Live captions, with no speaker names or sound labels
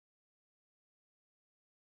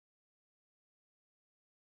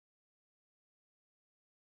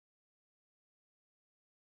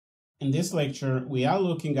In this lecture, we are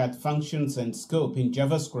looking at functions and scope in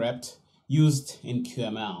JavaScript used in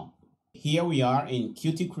QML. Here we are in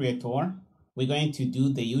Qt Creator. We're going to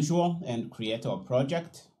do the usual and create our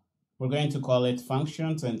project. We're going to call it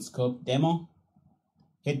functions and scope demo.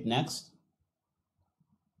 Hit next.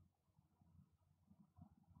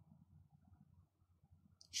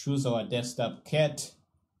 Choose our desktop kit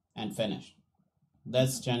and finish.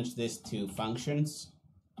 Let's change this to functions.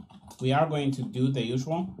 We are going to do the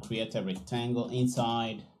usual, create a rectangle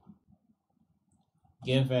inside,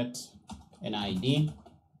 give it an ID,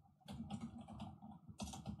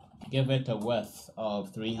 give it a width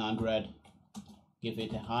of 300, give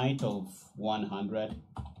it a height of 100,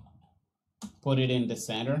 put it in the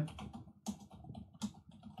center,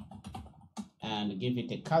 and give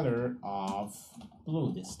it a color of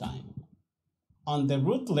blue this time. On the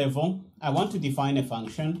root level, I want to define a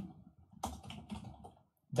function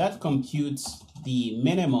that computes the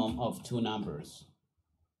minimum of two numbers.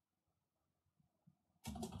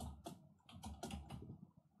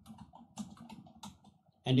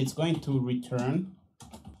 And it's going to return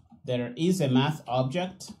there is a math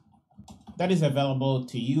object that is available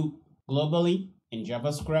to you globally in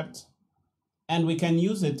JavaScript, and we can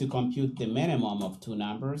use it to compute the minimum of two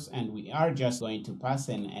numbers, and we are just going to pass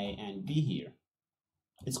in A and B here.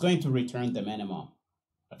 It's going to return the minimum.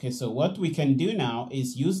 Okay, so what we can do now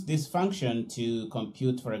is use this function to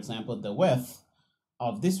compute, for example, the width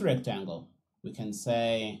of this rectangle. We can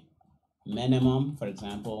say minimum, for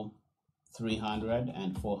example, 300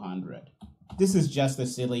 and 400. This is just a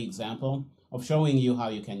silly example of showing you how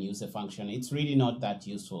you can use a function. It's really not that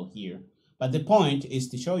useful here, but the point is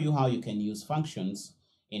to show you how you can use functions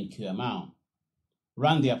in QML.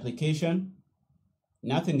 Run the application.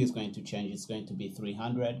 Nothing is going to change. It's going to be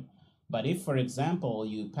 300. But if, for example,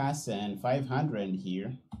 you pass in 500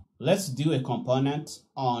 here, let's do a component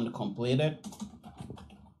on completed,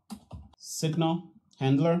 signal,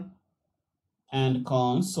 handler, and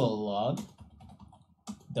console log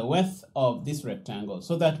the width of this rectangle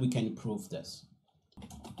so that we can prove this.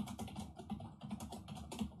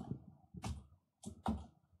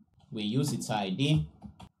 We use its ID.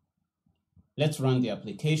 Let's run the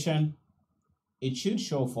application. It should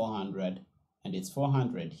show 400, and it's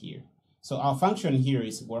 400 here. So our function here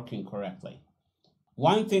is working correctly.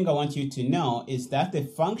 One thing I want you to know is that the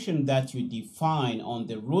function that you define on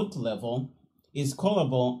the root level is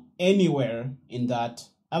callable anywhere in that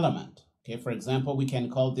element. Okay, for example, we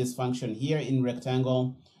can call this function here in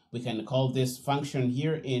rectangle. We can call this function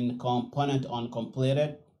here in component on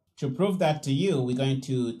completed. To prove that to you, we're going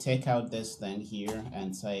to take out this thing here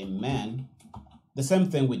and say main. The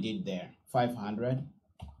same thing we did there, 500,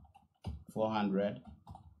 400.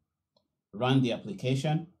 Run the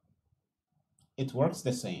application. It works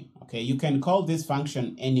the same. Okay, you can call this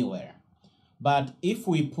function anywhere. But if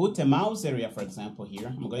we put a mouse area, for example, here,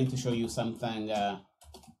 I'm going to show you something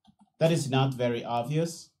that is not very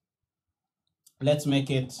obvious. Let's make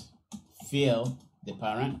it fill the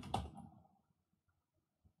parent.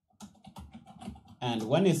 And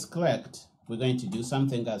when it's clicked, we're going to do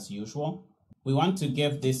something as usual. We want to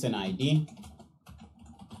give this an ID.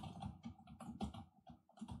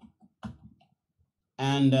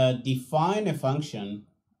 And define a function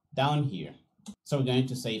down here. So we're going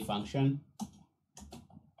to say function.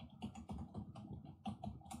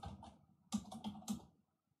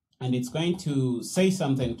 And it's going to say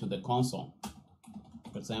something to the console.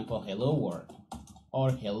 For example, hello world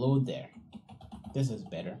or hello there. This is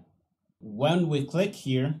better. When we click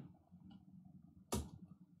here,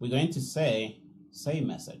 we're going to say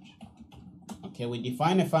message. Okay, we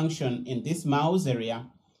define a function in this mouse area,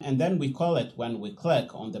 and then we call it when we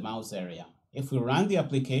click on the mouse area. If we run the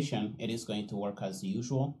application, it is going to work as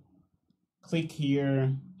usual. Click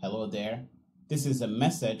here, hello there. This is a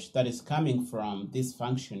message that is coming from this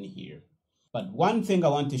function here. But one thing I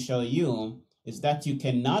want to show you is that you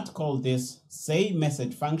cannot call this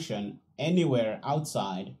sayMessage function anywhere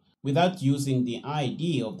outside without using the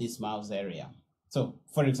ID of this mouse area. So,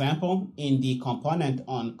 for example, in the component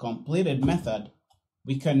on completed method,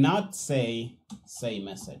 we cannot say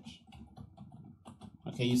message.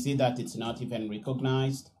 Okay, you see that it's not even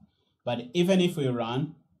recognized. But even if we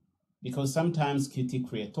run, because sometimes Qt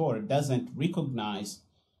Creator doesn't recognize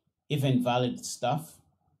even valid stuff,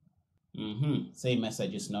 say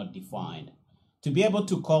message is not defined. To be able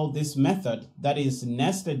to call this method that is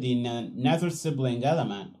nested in another sibling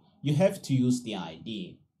element, you have to use the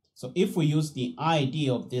ID. So if we use the ID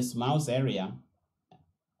of this mouse area,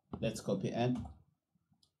 let's copy it,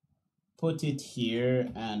 put it here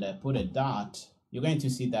and put a dot you're going to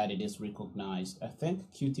see that it is recognized. I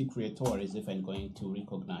think Qt Creator is even going to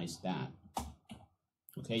recognize that.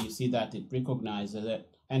 Okay, you see that it recognizes it,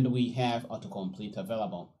 and we have autocomplete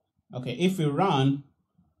available. Okay, if we run,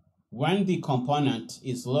 when the component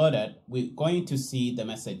is loaded, we're going to see the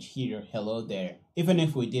message here, hello there. Even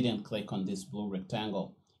if we didn't click on this blue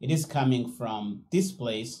rectangle, it is coming from this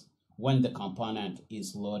place when the component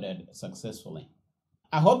is loaded successfully.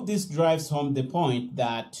 I hope this drives home the point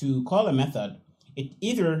that to call a method, it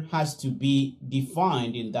either has to be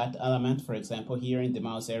defined in that element. For example, here in the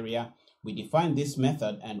mouse area, we define this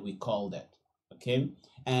method and we called it, okay?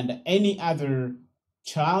 And any other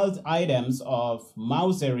child items of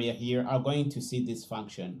mouse area here are going to see this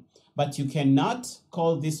function, but you cannot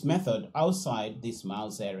call this method outside this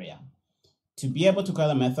mouse area. To be able to call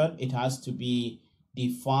a method, it has to be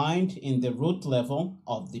defined in the root level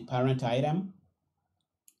of the parent item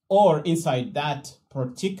or inside that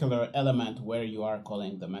particular element where you are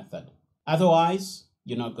calling the method. Otherwise,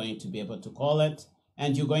 you're not going to be able to call it,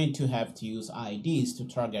 and you're going to have to use IDs to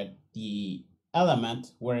target the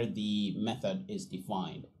element where the method is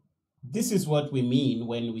defined. This is what we mean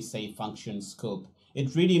when we say function scope.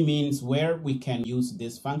 It really means where we can use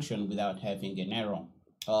this function without having an error.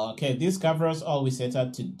 Okay, this covers all we set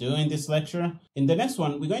out to do in this lecture. In the next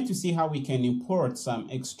one, we're going to see how we can import some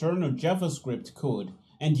external JavaScript code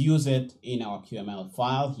and use it in our QML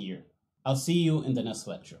file here. I'll see you in the next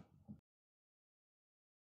lecture.